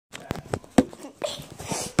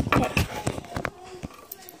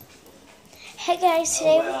Hey guys,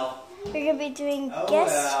 today we're going to be doing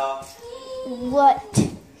guess what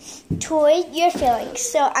toy you're feeling.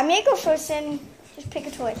 So I'm going to go first and just pick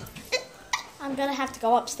a toy. I'm going to have to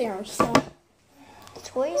go upstairs. So.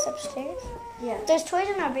 Toys upstairs? Yeah. There's toys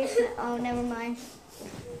in our basement. Oh, never mind.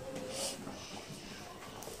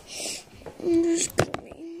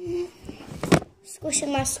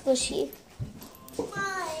 Squishing my squishy.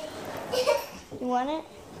 You want it?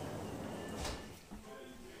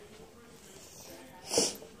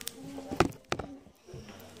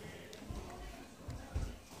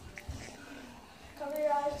 Cover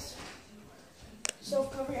your eyes. So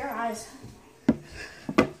cover your eyes.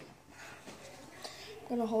 I'm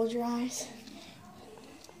gonna hold your eyes.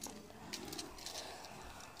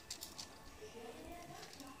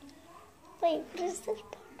 Wait, what is this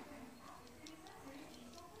part?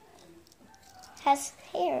 Has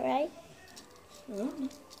hair, right? Mm-hmm.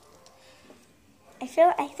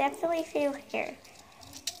 I definitely feel hair.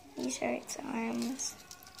 These are its arms.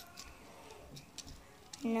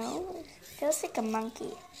 No, it feels like a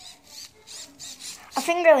monkey. A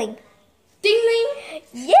fingerling. Ding ding!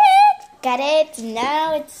 Yeah, got it.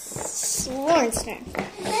 Now it's Lauren's turn.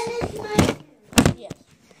 Yes.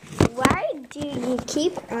 Why do you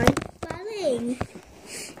keep on falling?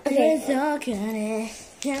 Okay.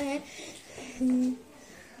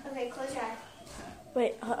 Okay, close your eyes.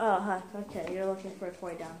 Wait, okay, you're looking for a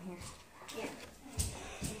toy down here. Yeah.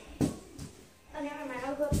 Oh, never mind.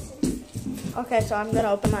 I'll go upstairs. Okay, so I'm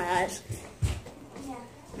gonna open my eyes. Yeah.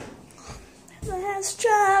 The Has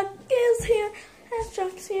truck is here. Has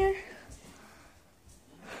truck's here.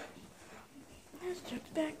 Has truck's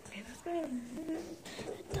back.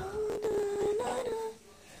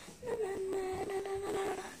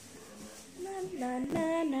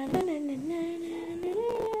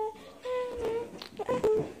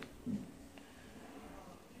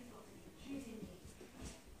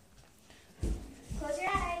 Close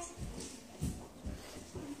your eyes.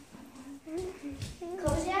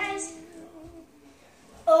 Close your eyes.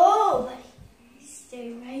 Oh, buddy.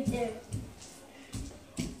 Stay right there.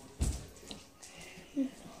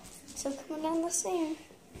 So coming down the stairs.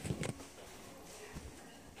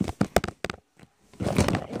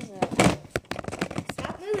 What is that?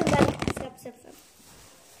 Stop moving, buddy. Stop, stop, stop.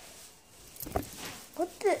 What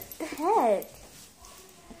the heck?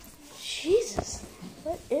 Jesus.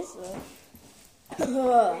 What is that?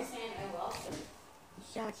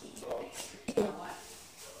 Yucky.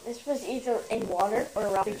 This was either in water or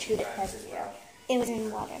Robbie chewed it heavy out. It was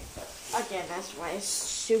in water. Again, that's why it's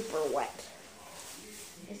super wet.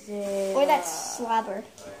 Is it? Or that's slobber.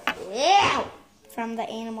 Yeah. From the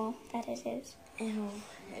animal that it is. Ew.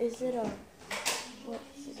 Is it a? What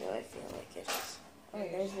is it? I feel like it is. Oh,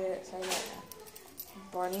 there's the side of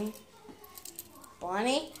that. Bonnie.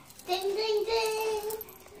 Bonnie. Ding, ding, ding.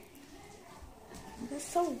 That's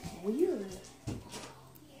so weird.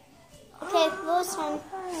 Okay, Lily's turn.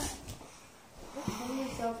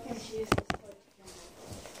 Yourself can choose.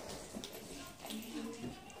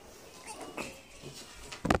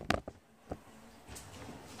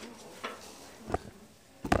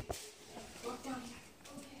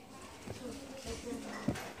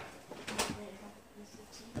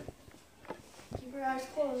 Keep your eyes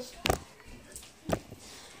closed.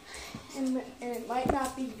 And it might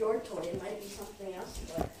not be your toy, it might be something else,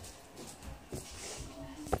 but.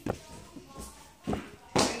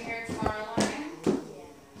 Are you here tomorrow, Lauren?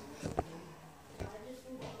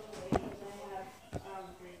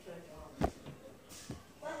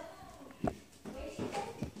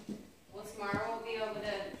 Well, tomorrow we'll be able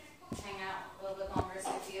to hang out a little bit longer.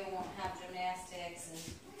 Sophia won't have gymnastics, and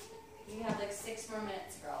you have like 6 more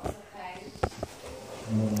minutes, girls, okay?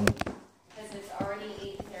 Because it's already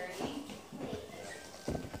 8:30.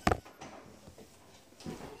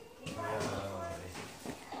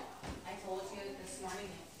 I told you this morning,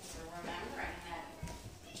 we're remembering that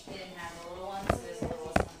they didn't have the little ones, so this is the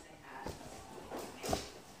littlest ones they had.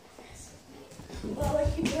 Well,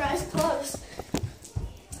 keep your eyes closed.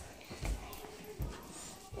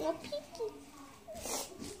 No peeking.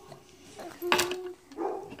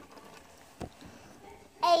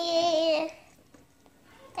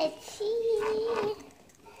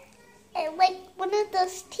 It's like one of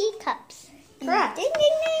those teacups. Correct. Ding,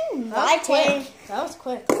 ding, ding. That was quick. That was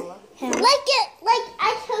quick, Lola. Like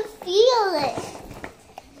I can feel it.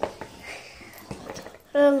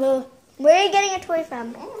 Hello. Where are you getting a toy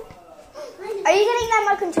from? Are you getting that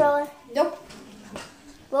remote controller? Nope.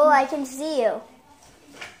 Whoa, I can see you.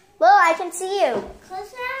 Whoa, I can see you.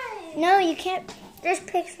 Close your eyes. No, you can't. There's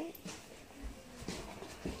pixels.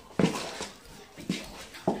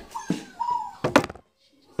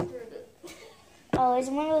 Oh, is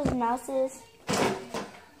it one of those mouses?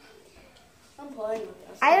 I'm playing with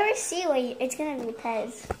this. I already see what it's gonna be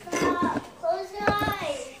Pez. Close your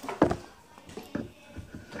eyes.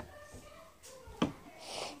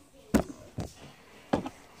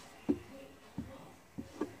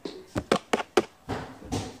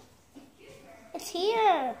 It's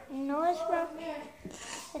here. You know it's from.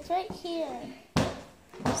 It's right here.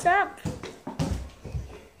 What's up?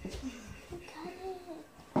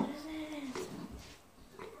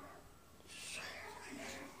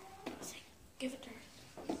 Give it to her.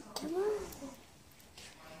 Come on.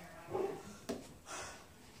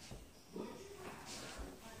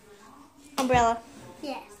 Umbrella.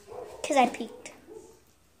 Yes. Because I peeked.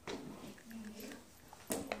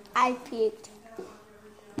 I peeked.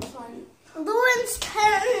 Fine. Lauren's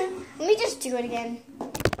turn. Let me just do it again.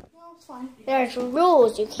 No, it's fine. There's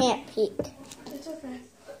rules. You can't peek. It's okay.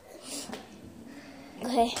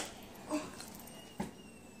 Okay.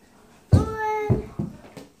 Lauren.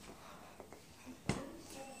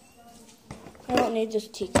 I don't need this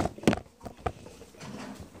teacup.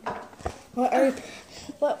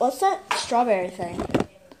 What's that strawberry thing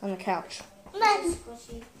on the couch? Let's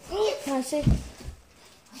Can I see?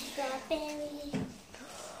 strawberry.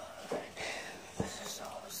 This is so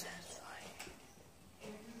satisfying.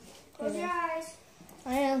 Close your eyes.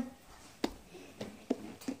 I am.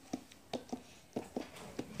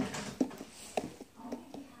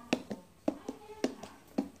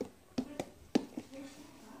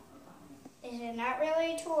 This is not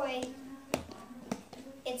really a toy.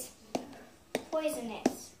 It's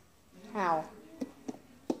poisonous. How?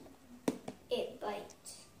 It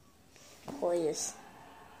bites. Please.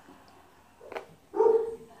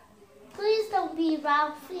 Please don't be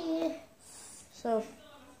Ralphie. So,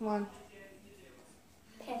 come on.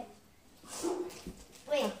 Pet.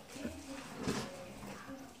 Wait.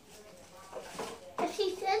 If she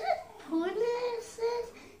says it's poisonous,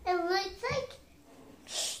 it looks like.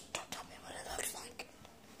 Shh, don't tell me what it looks like.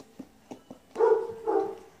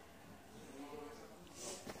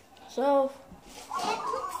 So, It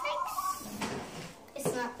looks like.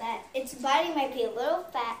 It's not that. Its body might be a little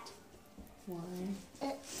fat. why?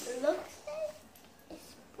 It looks like. It's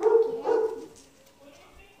skin.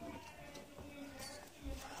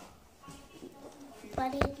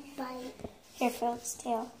 But it bites. Here, feel its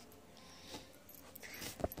tail.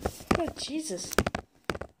 Oh, Jesus.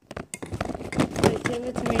 Wait, give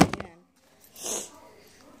it to me again.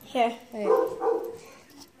 Here. Wait.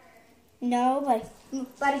 No, buddy.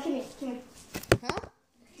 Buddy, come here. Come here. Huh? Come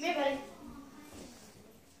here, buddy.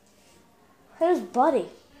 Who's Buddy?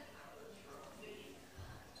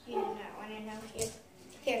 You do not want to know. Here.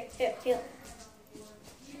 Here, here, feel.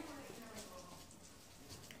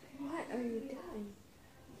 What are you doing?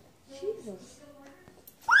 Jesus.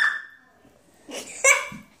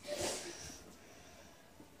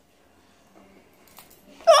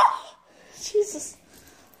 Jesus.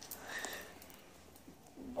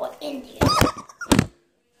 What India?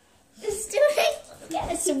 It's doing.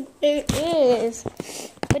 Yes, it is.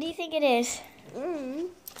 What do you think it is? Mm.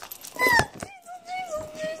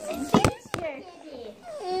 Here.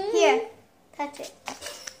 Here. Touch it.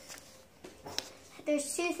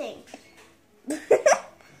 There's two things.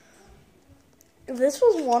 If this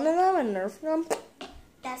was one of them and Nerf gun.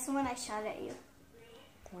 That's the one I shot at you.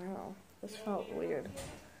 Wow, this felt weird.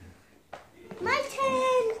 My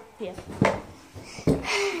turn. Yeah.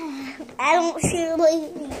 I don't feel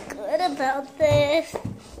like good about this.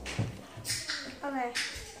 Okay.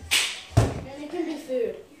 And it can be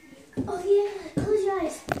food. Oh yeah, close your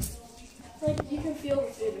eyes. Like, you can feel the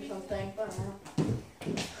food or something. I don't know.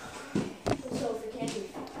 So if it can't be.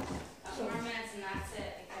 4 minutes and that's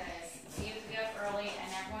it because you have to get up early and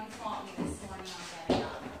everyone called me this morning on getting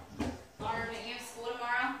up. Lauren, but you have school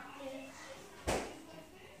tomorrow?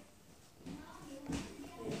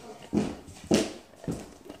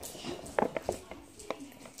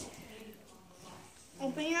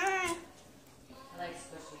 Open your eye. I like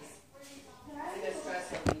squishies. It's a good stress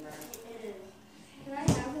reliever. Can I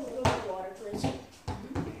have a little bit of water, please?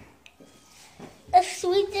 A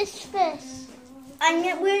sweetest fish.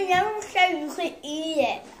 We never said you could eat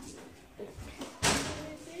it.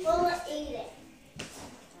 We'll eat it.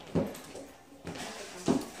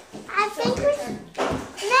 I think we.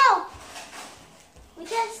 No! We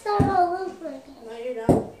can't start all over again. No, you're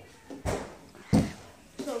done.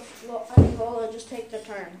 So, well, I think Lola just take the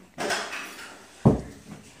turn.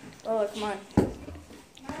 Lola, come on.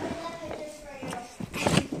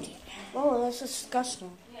 Lola, that's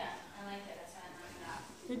disgusting. Yeah, I like it. That's why I knocked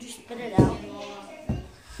it Did you spit it out? out.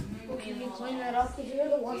 Well, can you clean that up? Because you're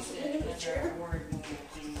the one sitting in the chair.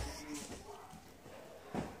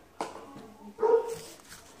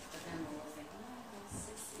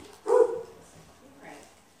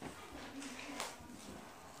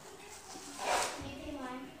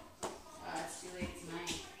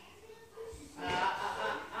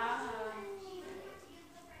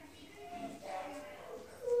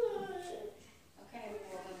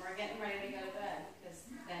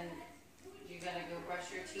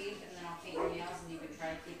 cheap, and then I'll paint your nails, and you can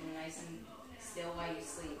try to keep them nice and still while you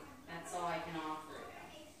sleep. That's all I can offer you.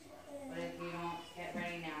 But if you don't get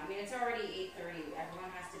ready now, I mean, it's already 8:30.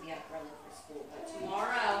 Everyone has to be up early for school. But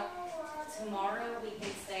tomorrow we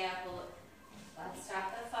can stay up. Let's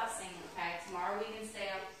stop the fussing, okay? Tomorrow we can stay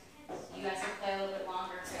up. You guys will play a little bit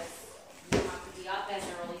longer because you don't have to be up as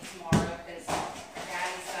early tomorrow because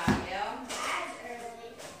Daddy's got you. As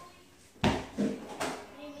early. What do you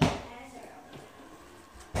mean as early?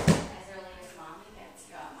 As early as Mommy gets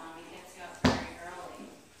you up. Mommy gets you up very early.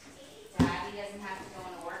 Daddy doesn't have to go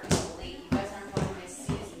into work until late. You guys aren't going to Miss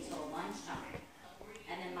Sue's until lunchtime.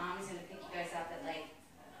 And then Mommy's going to pick you guys up at like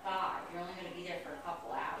 5. You're only going to be there for a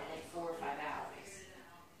couple hours, like 4 or 5 hours.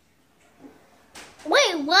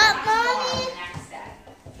 Wait, what, Tomorrow, Mommy? the next day.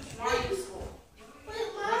 Tomorrow you have school. Wait,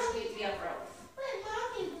 Which Mommy. you have to be up early. Wait,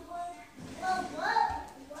 Mommy. What?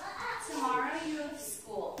 Tomorrow you have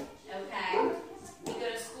school, okay? You go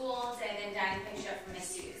to school all day, then Daddy picks you up from Miss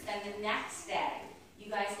Sue's. Then the next day,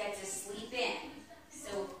 you guys get to sleep in.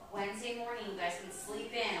 So Wednesday morning, you guys can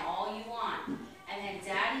sleep in all you want. And then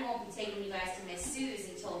Daddy won't be taking you guys to Miss Sue's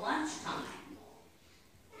until lunchtime.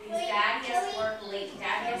 Because Wait, Daddy has to Joey? work late.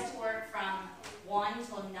 Daddy has to work from 1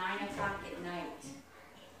 till 9 o'clock at night.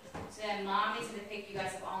 So then Mommy's going to pick you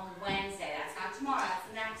guys up on Wednesday. That's not tomorrow, that's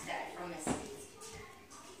the next day from Miss Sue's.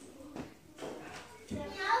 No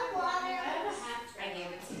water. I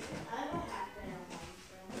gave it to you. I don't have to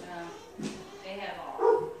have one. They have all.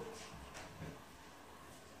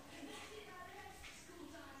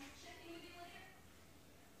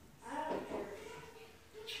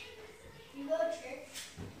 You go to church?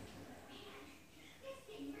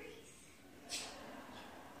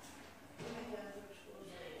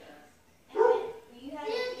 Did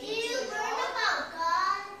you learn about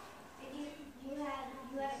God? You had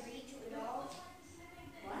to read to a dog?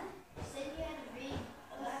 What? You said you had to read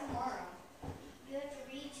tomorrow. You had to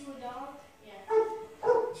read to a dog? Yeah. To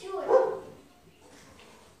a dog.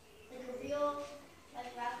 Like a real,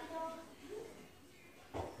 like rabbit dog?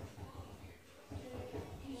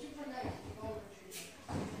 He's super nice. Golden retriever.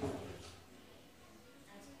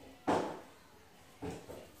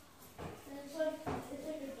 It's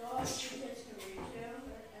like a dog you kids can read to, and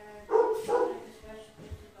especially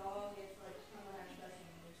if the dog is like someone has special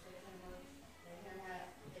needs, they can have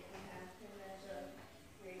him as a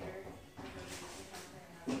reader and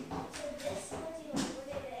something. So this was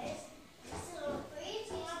what it is. So for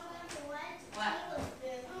each example, for one What?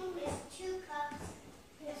 tablespoon is 2 cups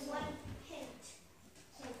and 1 hint.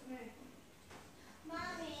 So me.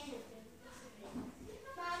 Mommy.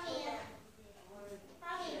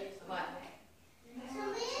 What? So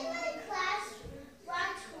me and my class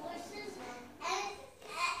watch horses, and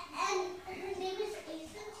her name is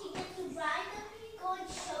Ethan. She gets to ride them, go on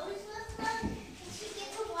shows with them, and she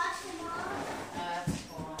gets to watch them all. That's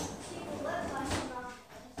cool. She will watch them all.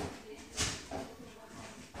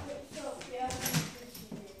 So, yeah.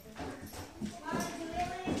 Mommy, do you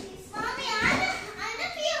have anything? Mommy, I'm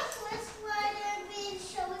gonna be a horse rider and be in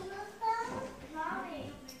shows with them. Mommy.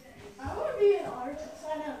 I want to be an artist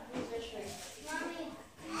and a musician. Mommy.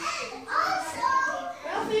 Also,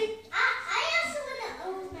 Ralphie! I also want to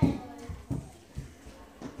own my own.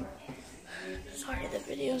 Sorry, the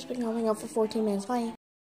video's been going up for 14 minutes. Bye.